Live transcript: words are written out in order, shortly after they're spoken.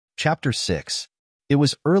Chapter 6. It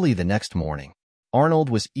was early the next morning.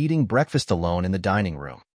 Arnold was eating breakfast alone in the dining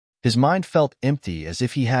room. His mind felt empty, as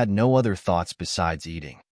if he had no other thoughts besides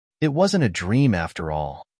eating. It wasn't a dream after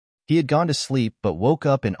all. He had gone to sleep but woke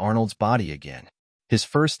up in Arnold's body again. His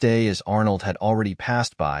first day as Arnold had already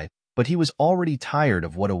passed by, but he was already tired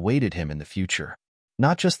of what awaited him in the future.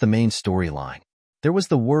 Not just the main storyline. There was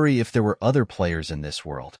the worry if there were other players in this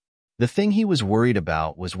world. The thing he was worried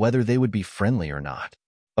about was whether they would be friendly or not.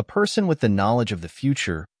 A person with the knowledge of the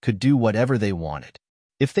future could do whatever they wanted.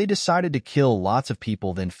 If they decided to kill lots of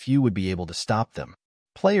people, then few would be able to stop them.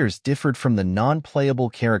 Players differed from the non-playable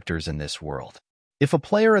characters in this world. If a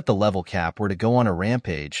player at the level cap were to go on a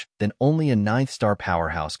rampage, then only a 9th-star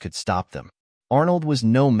powerhouse could stop them. Arnold was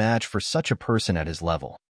no match for such a person at his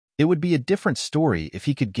level. It would be a different story if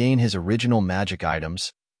he could gain his original magic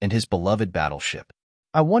items and his beloved battleship.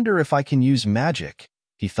 I wonder if I can use magic,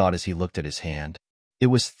 he thought as he looked at his hand. It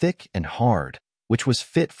was thick and hard, which was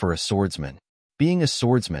fit for a swordsman. Being a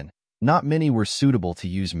swordsman, not many were suitable to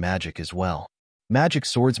use magic as well. Magic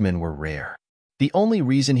swordsmen were rare. The only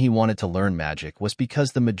reason he wanted to learn magic was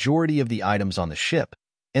because the majority of the items on the ship,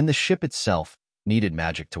 and the ship itself, needed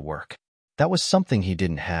magic to work. That was something he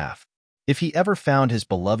didn't have. If he ever found his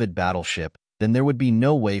beloved battleship, then there would be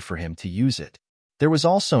no way for him to use it. There was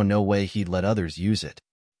also no way he'd let others use it.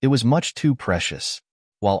 It was much too precious.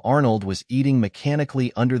 While Arnold was eating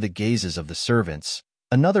mechanically under the gazes of the servants,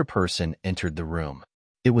 another person entered the room.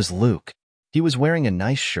 It was Luke. He was wearing a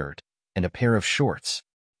nice shirt and a pair of shorts.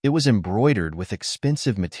 It was embroidered with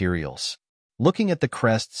expensive materials. Looking at the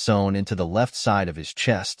crest sewn into the left side of his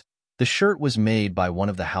chest, the shirt was made by one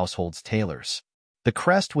of the household's tailors. The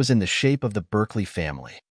crest was in the shape of the Berkeley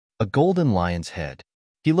family, a golden lion's head.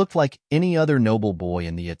 He looked like any other noble boy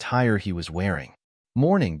in the attire he was wearing.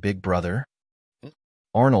 "Morning, big brother."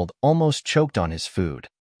 Arnold almost choked on his food.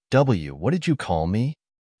 What did you call me?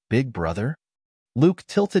 Big brother? Luke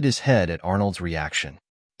tilted his head at Arnold's reaction.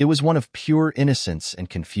 It was one of pure innocence and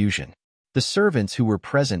confusion. The servants who were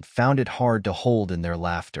present found it hard to hold in their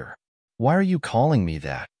laughter. "Why are you calling me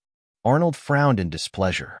that?" Arnold frowned in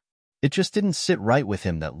displeasure. It just didn't sit right with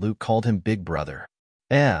him that Luke called him big brother.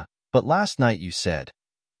 But last night you said,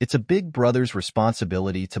 it's a big brother's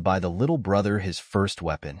responsibility to buy the little brother his first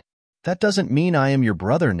weapon. That doesn't mean I am your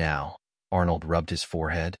brother now. Arnold rubbed his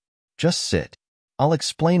forehead. Just sit. I'll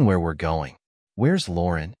explain where we're going. Where's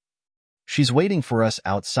Lauren? She's waiting for us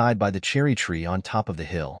outside by the cherry tree on top of the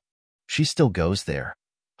hill. She still goes there.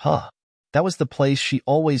 Huh. That was the place she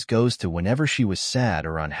always goes to whenever she was sad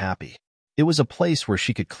or unhappy. It was a place where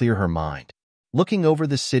she could clear her mind. Looking over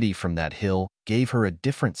the city from that hill gave her a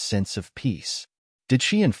different sense of peace. Did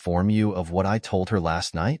she inform you of what I told her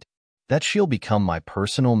last night? That she'll become my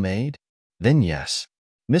personal maid? Then yes.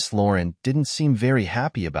 Miss Lauren didn't seem very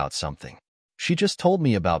happy about something. She just told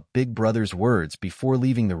me about Big Brother's words before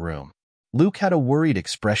leaving the room. Luke had a worried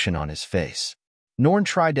expression on his face. Norn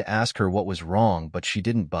tried to ask her what was wrong, but she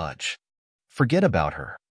didn't budge. Forget about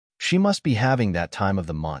her. She must be having that time of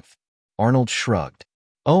the month. Arnold shrugged.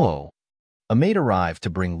 Oh. A maid arrived to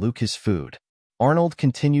bring Luke his food. Arnold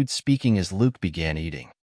continued speaking as Luke began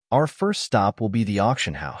eating. Our first stop will be the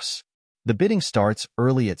auction house. The bidding starts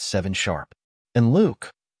early at 7 sharp. And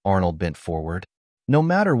Luke, Arnold bent forward, no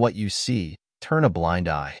matter what you see, turn a blind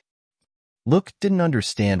eye. Luke didn't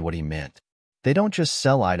understand what he meant. They don't just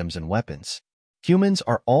sell items and weapons. Humans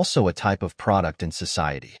are also a type of product in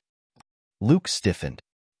society. Luke stiffened.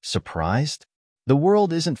 Surprised? The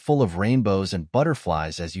world isn't full of rainbows and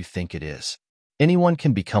butterflies as you think it is. Anyone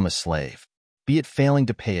can become a slave, be it failing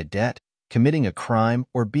to pay a debt, committing a crime,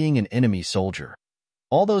 or being an enemy soldier.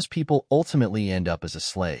 All those people ultimately end up as a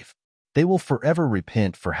slave. They will forever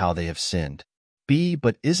repent for how they have sinned.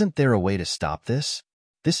 But isn't there a way to stop this?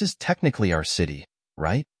 This is technically our city,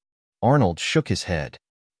 right? Arnold shook his head.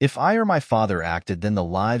 If I or my father acted, then the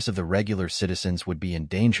lives of the regular citizens would be in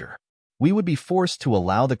danger. We would be forced to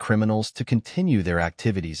allow the criminals to continue their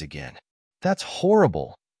activities again. That's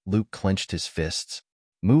horrible. Luke clenched his fists.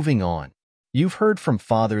 Moving on. You've heard from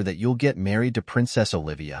father that you'll get married to Princess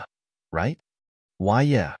Olivia, right? Why,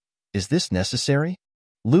 yeah. Is this necessary?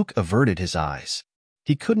 Luke averted his eyes.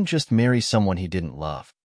 He couldn't just marry someone he didn't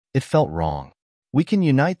love. It felt wrong. We can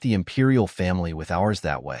unite the imperial family with ours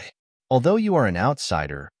that way. Although you are an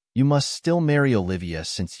outsider, you must still marry Olivia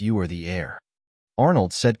since you are the heir.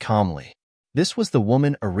 Arnold said calmly. This was the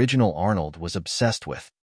woman original Arnold was obsessed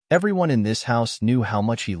with. Everyone in this house knew how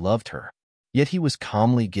much he loved her. Yet he was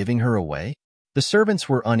calmly giving her away? The servants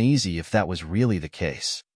were uneasy if that was really the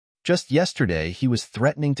case. Just yesterday he was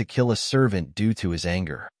threatening to kill a servant due to his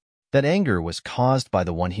anger. That anger was caused by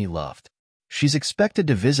the one he loved. She's expected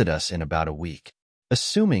to visit us in about a week,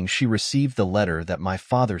 assuming she received the letter that my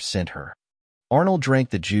father sent her. Arnold drank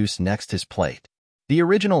the juice next his plate. The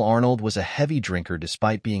original Arnold was a heavy drinker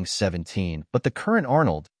despite being 17, but the current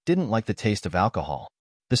Arnold didn't like the taste of alcohol.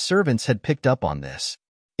 The servants had picked up on this,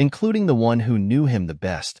 including the one who knew him the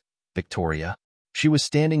best, Victoria. She was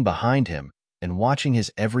standing behind him and watching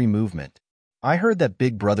his every movement. I heard that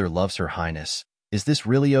Big Brother loves Her Highness. Is this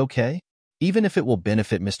really okay? Even if it will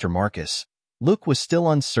benefit Mr. Marcus, Luke was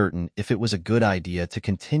still uncertain if it was a good idea to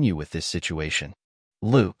continue with this situation.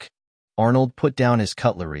 Luke. Arnold put down his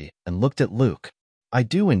cutlery and looked at Luke. I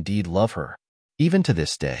do indeed love her, even to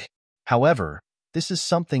this day. However, this is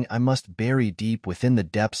something I must bury deep within the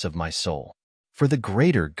depths of my soul. For the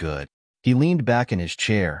greater good. He leaned back in his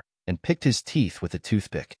chair and picked his teeth with a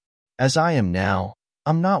toothpick. As I am now,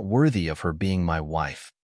 I'm not worthy of her being my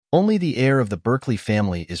wife. Only the heir of the Berkeley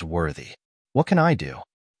family is worthy. What can I do?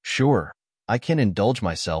 Sure, I can indulge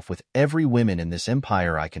myself with every woman in this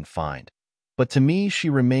empire I can find. But to me, she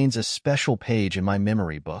remains a special page in my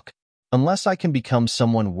memory book. Unless I can become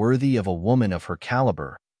someone worthy of a woman of her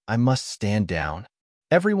caliber, I must stand down.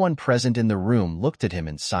 Everyone present in the room looked at him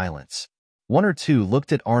in silence. One or two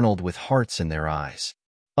looked at Arnold with hearts in their eyes.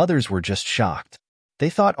 Others were just shocked. They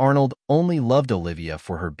thought Arnold only loved Olivia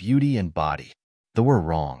for her beauty and body. They were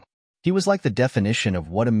wrong. He was like the definition of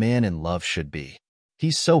what a man in love should be.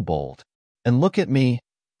 He's so bold. And look at me,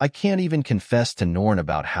 I can't even confess to Norn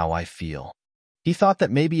about how I feel. He thought that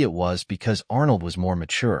maybe it was because Arnold was more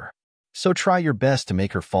mature. So try your best to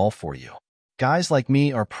make her fall for you. Guys like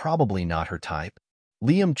me are probably not her type.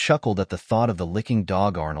 Liam chuckled at the thought of the licking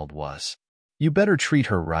dog Arnold was. You better treat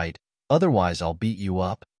her right, otherwise I'll beat you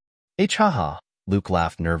up. Haha, Luke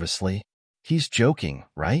laughed nervously. He's joking,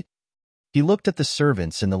 right? He looked at the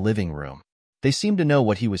servants in the living room. They seemed to know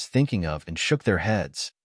what he was thinking of and shook their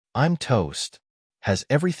heads. I'm toast. Has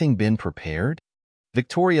everything been prepared?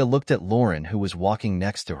 Victoria looked at Lauren, who was walking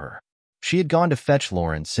next to her. She had gone to fetch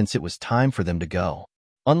Lauren since it was time for them to go.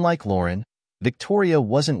 Unlike Lauren, Victoria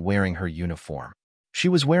wasn't wearing her uniform. She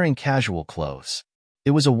was wearing casual clothes.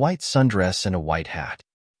 It was a white sundress and a white hat.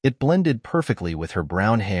 It blended perfectly with her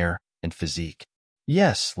brown hair and physique.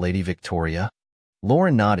 Yes, Lady Victoria.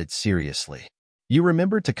 Lauren nodded seriously. You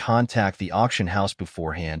remembered to contact the auction house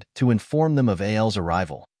beforehand to inform them of AL's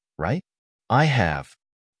arrival, right? I have.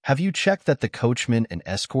 Have you checked that the coachmen and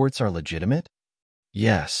escorts are legitimate?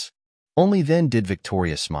 Yes. Only then did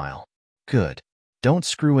Victoria smile. Good. Don't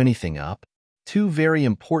screw anything up. 2 very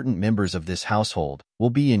important members of this household will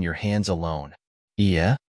be in your hands alone.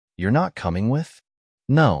 Yeah? You're not coming with?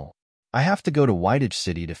 No. I have to go to Whiteage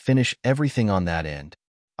City to finish everything on that end.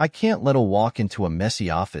 I can't let her walk into a messy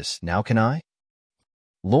office, now can I?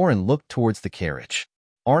 Lauren looked towards the carriage.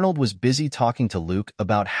 Arnold was busy talking to Luke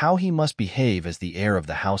about how he must behave as the heir of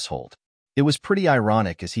the household. It was pretty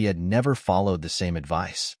ironic as he had never followed the same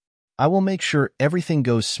advice. I will make sure everything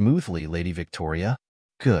goes smoothly, Lady Victoria.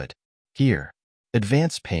 Good. Here.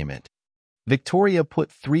 Advance payment. Victoria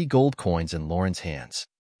put 3 gold coins in Lauren's hands.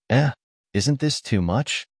 Isn't this too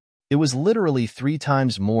much? It was literally 3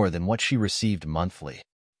 times more than what she received monthly.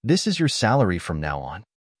 This is your salary from now on.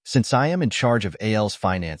 Since I am in charge of AL's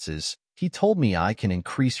finances, he told me I can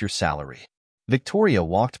increase your salary. Victoria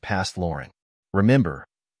walked past Lauren. Remember,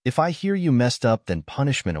 if I hear you messed up, then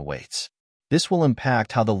punishment awaits. This will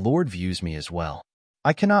impact how the Lord views me as well.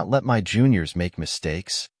 I cannot let my juniors make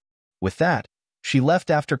mistakes. With that, she left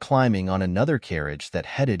after climbing on another carriage that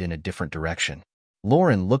headed in a different direction.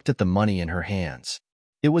 Lauren looked at the money in her hands.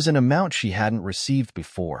 It was an amount she hadn't received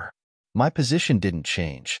before. My position didn't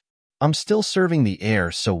change. I'm still serving the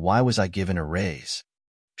heir, so why was I given a raise?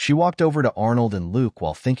 She walked over to Arnold and Luke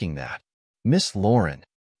while thinking that. Miss Lauren,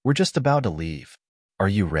 we're just about to leave. Are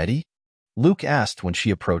you ready? Luke asked when she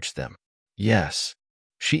approached them. Yes,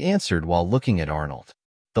 she answered while looking at Arnold.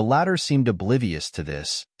 The latter seemed oblivious to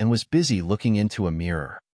this and was busy looking into a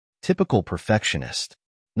mirror. Typical perfectionist.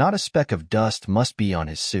 Not a speck of dust must be on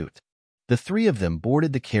his suit. The 3 of them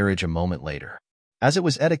boarded the carriage a moment later. As it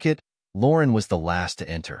was etiquette, Lauren was the last to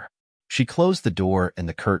enter. She closed the door and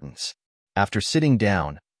the curtains. After sitting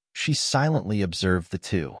down, she silently observed the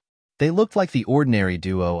 2. They looked like the ordinary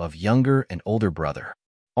duo of younger and older brother.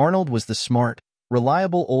 Arnold was the smart,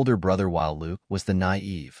 reliable older brother while Luke was the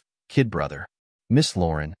naive, kid brother. Miss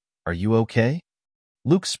Lauren, are you okay?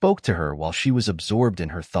 Luke spoke to her while she was absorbed in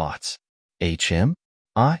her thoughts. HM?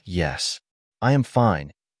 Yes. I am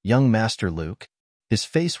fine, young Master Luke. His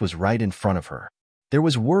face was right in front of her. There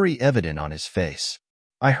was worry evident on his face.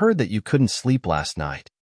 I heard that you couldn't sleep last night.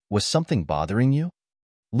 Was something bothering you?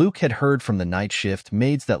 Luke had heard from the night shift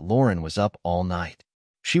maids that Lauren was up all night.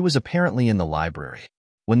 She was apparently in the library.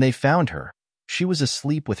 When they found her, she was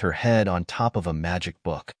asleep with her head on top of a magic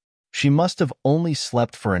book. She must have only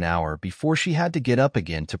slept for an hour before she had to get up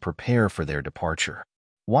again to prepare for their departure.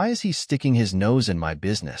 Why is he sticking his nose in my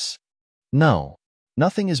business? No,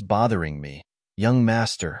 nothing is bothering me, young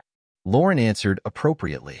master, Lauren answered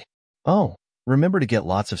appropriately. Oh, remember to get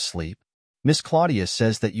lots of sleep. Miss Claudia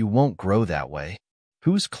says that you won't grow that way.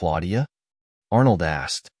 Who's Claudia? Arnold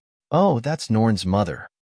asked. Oh, that's Norn's mother.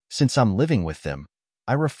 Since I'm living with them,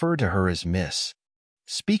 I refer to her as Miss.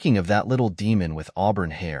 Speaking of that little demon with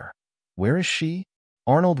auburn hair, where is she?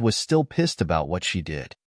 Arnold was still pissed about what she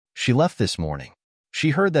did. She left this morning. She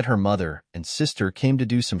heard that her mother and sister came to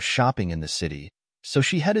do some shopping in the city, so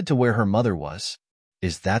she headed to where her mother was.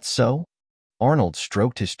 Is that so? Arnold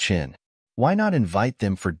stroked his chin. Why not invite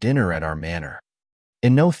them for dinner at our manor?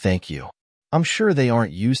 And no thank you. I'm sure they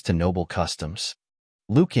aren't used to noble customs.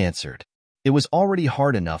 Luke answered. It was already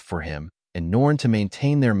hard enough for him and Norn to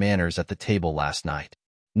maintain their manners at the table last night.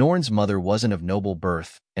 Norn's mother wasn't of noble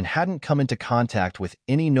birth and hadn't come into contact with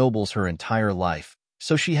any nobles her entire life,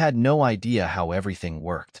 so she had no idea how everything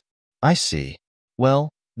worked. I see. Well,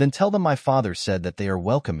 then tell them my father said that they are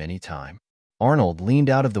welcome any time. Arnold leaned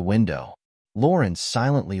out of the window. Lauren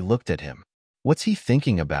silently looked at him. What's he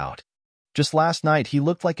thinking about? Just last night he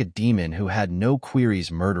looked like a demon who had no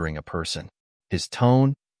queries murdering a person. His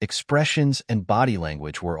tone, expressions, and body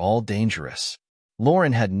language were all dangerous.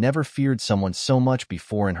 Lauren had never feared someone so much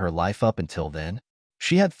before in her life up until then.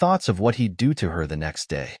 She had thoughts of what he'd do to her the next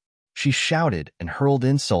day. She shouted and hurled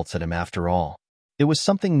insults at him after all. It was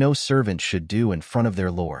something no servant should do in front of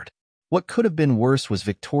their lord. What could have been worse was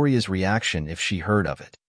Victoria's reaction if she heard of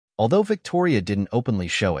it. Although Victoria didn't openly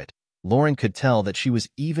show it, Lauren could tell that she was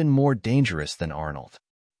even more dangerous than Arnold.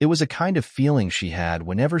 It was a kind of feeling she had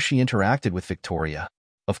whenever she interacted with Victoria.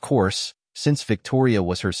 Of course, since Victoria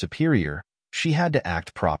was her superior, she had to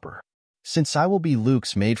act proper. Since I will be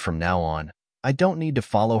Luke's maid from now on, I don't need to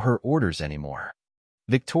follow her orders anymore.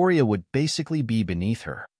 Victoria would basically be beneath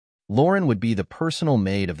her. Lauren would be the personal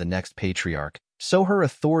maid of the next patriarch, so her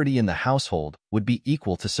authority in the household would be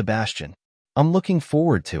equal to Sebastian. I'm looking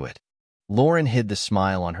forward to it. Lauren hid the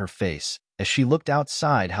smile on her face as she looked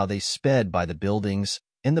outside how they sped by the buildings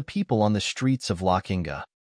and the people on the streets of Lochinga.